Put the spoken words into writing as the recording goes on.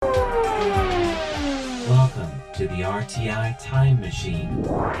the RTI Time Machine.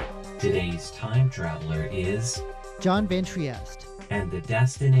 Today's time traveler is John Van Trieste. and the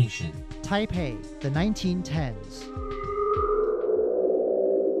destination. Taipei, the 1910s.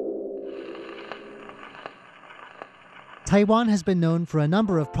 Taiwan has been known for a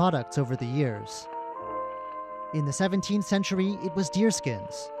number of products over the years. In the 17th century, it was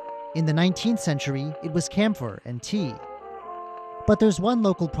deerskins. In the 19th century, it was camphor and tea. But there's one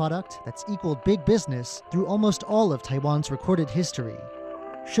local product that's equaled big business through almost all of Taiwan's recorded history: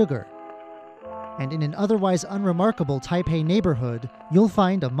 sugar. And in an otherwise unremarkable Taipei neighborhood, you'll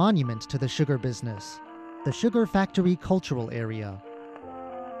find a monument to the sugar business, the Sugar Factory Cultural Area.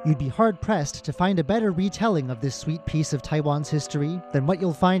 You'd be hard-pressed to find a better retelling of this sweet piece of Taiwan's history than what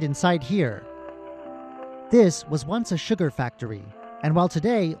you'll find inside here. This was once a sugar factory, and while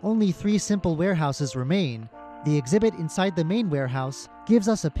today only 3 simple warehouses remain, the exhibit inside the main warehouse gives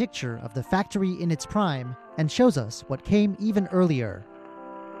us a picture of the factory in its prime and shows us what came even earlier.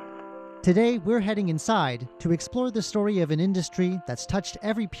 Today, we're heading inside to explore the story of an industry that's touched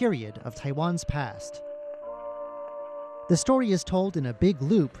every period of Taiwan's past. The story is told in a big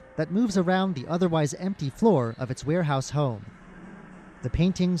loop that moves around the otherwise empty floor of its warehouse home. The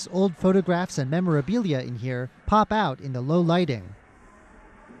paintings, old photographs, and memorabilia in here pop out in the low lighting.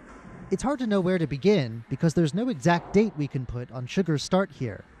 It's hard to know where to begin because there's no exact date we can put on sugar's start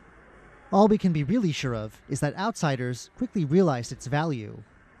here. All we can be really sure of is that outsiders quickly realized its value.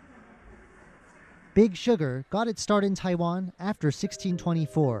 Big Sugar got its start in Taiwan after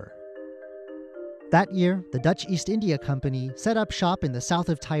 1624. That year, the Dutch East India Company set up shop in the south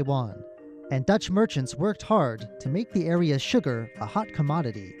of Taiwan, and Dutch merchants worked hard to make the area's sugar a hot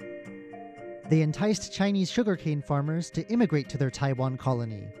commodity. They enticed Chinese sugarcane farmers to immigrate to their Taiwan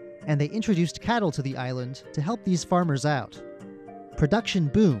colony, and they introduced cattle to the island to help these farmers out. Production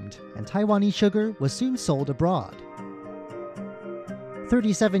boomed, and Taiwanese sugar was soon sold abroad.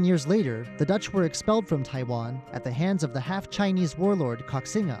 37 years later, the Dutch were expelled from Taiwan at the hands of the half-Chinese warlord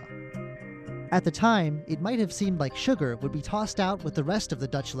Koxinga. At the time, it might have seemed like sugar would be tossed out with the rest of the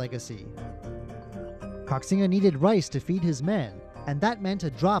Dutch legacy. Koxinga needed rice to feed his men, and that meant a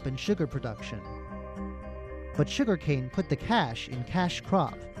drop in sugar production. But sugarcane put the cash in cash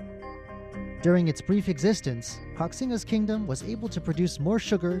crop. During its brief existence, Koxinga's kingdom was able to produce more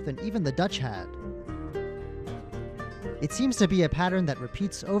sugar than even the Dutch had. It seems to be a pattern that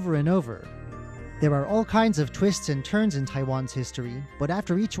repeats over and over. There are all kinds of twists and turns in Taiwan's history, but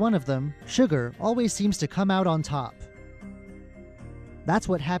after each one of them, sugar always seems to come out on top. That's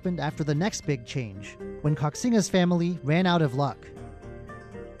what happened after the next big change, when Koxinga's family ran out of luck.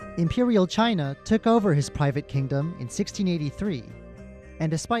 Imperial China took over his private kingdom in 1683,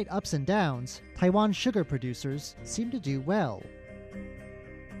 and despite ups and downs, Taiwan's sugar producers seem to do well.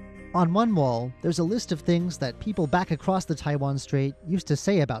 On one wall, there's a list of things that people back across the Taiwan Strait used to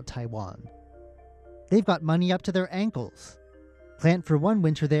say about Taiwan. They've got money up to their ankles. Plant for 1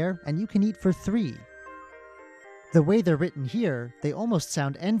 winter there, and you can eat for 3. The way they're written here, they almost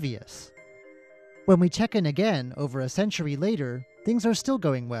sound envious. When we check in again over a century later, things are still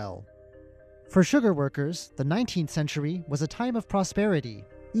going well. For sugar workers, the 19th century was a time of prosperity,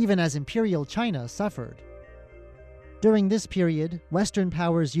 even as Imperial China suffered. During this period, Western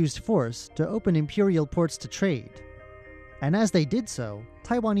powers used force to open imperial ports to trade. And as they did so,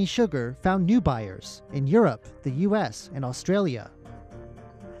 Taiwanese sugar found new buyers in Europe, the US, and Australia.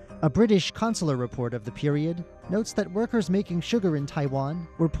 A British consular report of the period notes that workers making sugar in Taiwan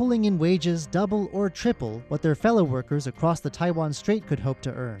were pulling in wages double or triple what their fellow workers across the Taiwan Strait could hope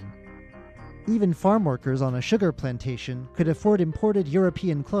to earn. Even farm workers on a sugar plantation could afford imported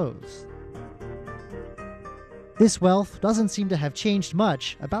European clothes. This wealth doesn't seem to have changed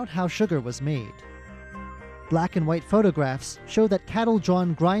much about how sugar was made. Black and white photographs show that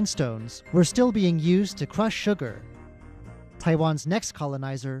cattle-drawn grindstones were still being used to crush sugar. Taiwan's next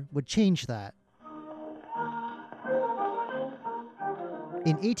colonizer would change that.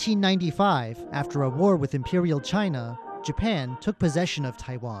 In 1895, after a war with Imperial China, Japan took possession of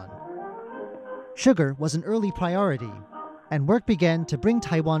Taiwan. Sugar was an early priority, and work began to bring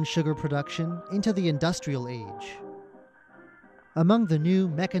Taiwan's sugar production into the industrial age. Among the new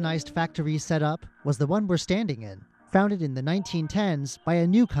mechanized factories set up was the one we're standing in, founded in the 1910s by a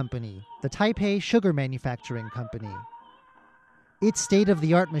new company, the Taipei Sugar Manufacturing Company. Its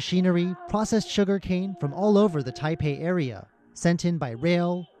state-of-the-art machinery processed sugarcane from all over the Taipei area, sent in by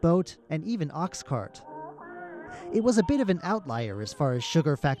rail, boat, and even ox cart. It was a bit of an outlier as far as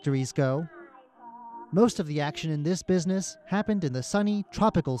sugar factories go. Most of the action in this business happened in the sunny,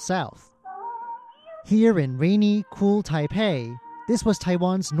 tropical south. Here in rainy, cool Taipei, this was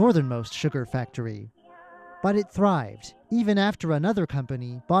Taiwan's northernmost sugar factory. But it thrived, even after another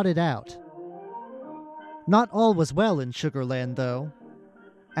company bought it out. Not all was well in Sugarland, though.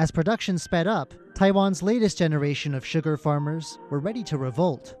 As production sped up, Taiwan's latest generation of sugar farmers were ready to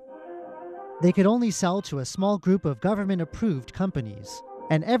revolt. They could only sell to a small group of government-approved companies,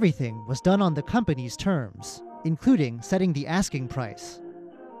 and everything was done on the company's terms, including setting the asking price.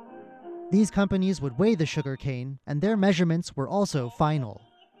 These companies would weigh the sugarcane, and their measurements were also final.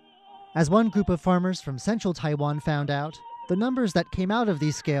 As one group of farmers from central Taiwan found out, the numbers that came out of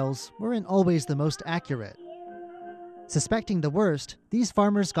these scales weren't always the most accurate. Suspecting the worst, these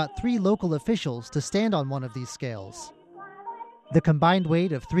farmers got 3 local officials to stand on one of these scales. The combined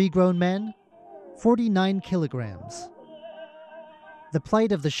weight of 3 grown men? 49 kilograms. The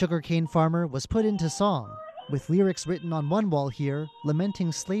plight of the sugarcane farmer was put into song, with lyrics written on one wall here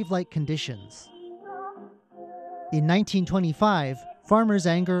lamenting slave-like conditions. In 1925, farmers'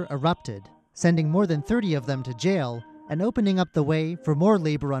 anger erupted, sending more than 30 of them to jail and opening up the way for more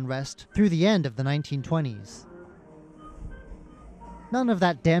labor unrest through the end of the 1920s. None of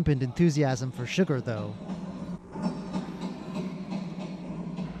that dampened enthusiasm for sugar, though.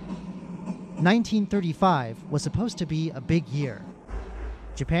 1935 was supposed to be a big year.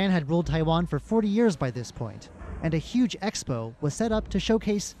 Japan had ruled Taiwan for 40 years by this point, and a huge expo was set up to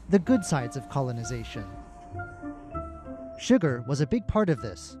showcase the good sides of colonization. Sugar was a big part of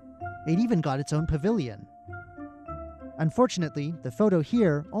this. It even got its own pavilion. Unfortunately, the photo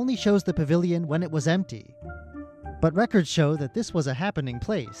here only shows the pavilion when it was empty. But records show that this was a happening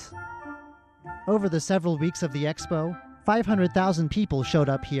place. Over the several weeks of the expo, 500,000 people showed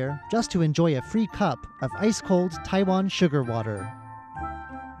up here just to enjoy a free cup of ice-cold Taiwan sugar water.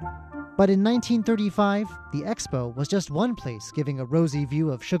 But in 1935, the expo was just one place giving a rosy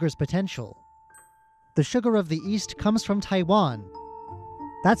view of sugar's potential. The sugar of the East comes from Taiwan.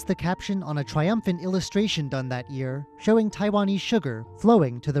 That's the caption on a triumphant illustration done that year, showing Taiwanese sugar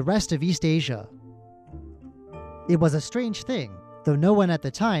flowing to the rest of East Asia. It was a strange thing, though no one at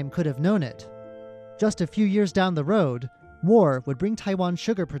the time could have known it. Just a few years down the road, war would bring Taiwan's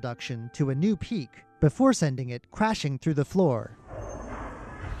sugar production to a new peak before sending it crashing through the floor.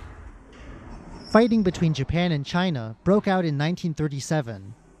 Fighting between Japan and China broke out in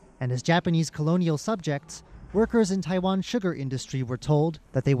 1937, and as Japanese colonial subjects, workers in Taiwan's sugar industry were told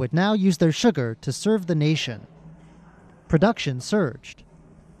that they would now use their sugar to serve the nation. Production surged.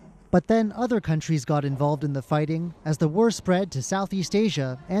 But then other countries got involved in the fighting as the war spread to Southeast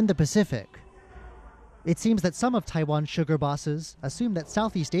Asia and the Pacific. It seems that some of Taiwan's sugar bosses assumed that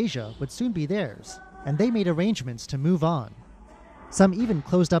Southeast Asia would soon be theirs, and they made arrangements to move on. Some even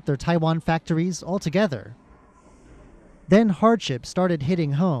closed up their Taiwan factories altogether. Then hardship started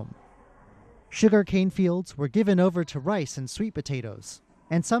hitting home. Sugarcane fields were given over to rice and sweet potatoes,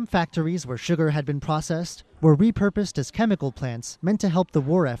 and some factories where sugar had been processed were repurposed as chemical plants meant to help the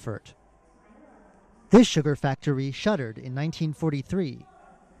war effort. This sugar factory shuttered in 1943.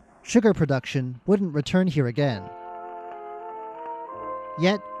 Sugar production wouldn't return here again.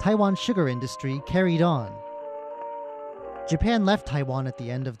 Yet, Taiwan's sugar industry carried on. Japan left Taiwan at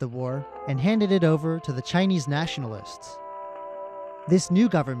the end of the war and handed it over to the Chinese nationalists. This new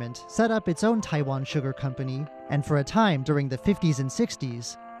government set up its own Taiwan Sugar Company, and for a time during the 50s and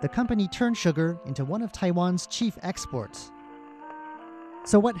 60s, the company turned sugar into one of Taiwan's chief exports.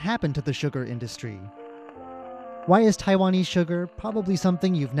 So what happened to the sugar industry? Why is Taiwanese sugar probably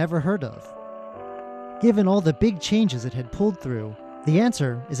something you've never heard of? Given all the big changes it had pulled through, the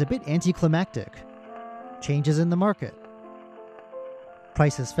answer is a bit anticlimactic. Changes in the market.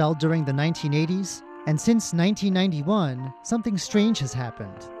 Prices fell during the 1980s, and since 1991, something strange has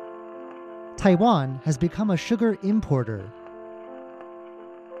happened. Taiwan has become a sugar importer.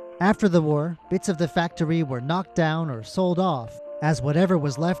 After the war, bits of the factory were knocked down or sold off, as whatever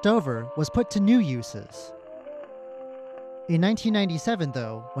was left over was put to new uses. In 1997,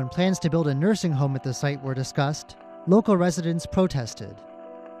 though, when plans to build a nursing home at the site were discussed, local residents protested.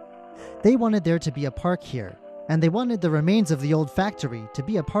 They wanted there to be a park here, and they wanted the remains of the old factory to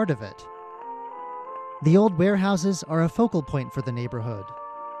be a part of it. The old warehouses are a focal point for the neighborhood.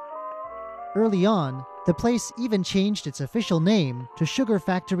 Early on, the place even changed its official name to Sugar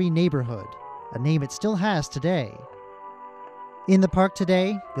Factory Neighborhood, a name it still has today. In the park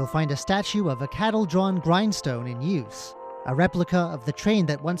today, you'll find a statue of a cattle-drawn grindstone in use, a replica of the train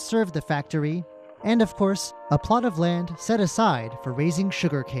that once served the factory, and of course, a plot of land set aside for raising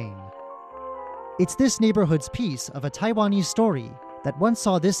sugarcane. It's this neighborhood's piece of a Taiwanese story that once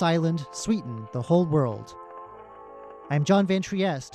saw this island sweeten the whole world. I'm John Van Trieste,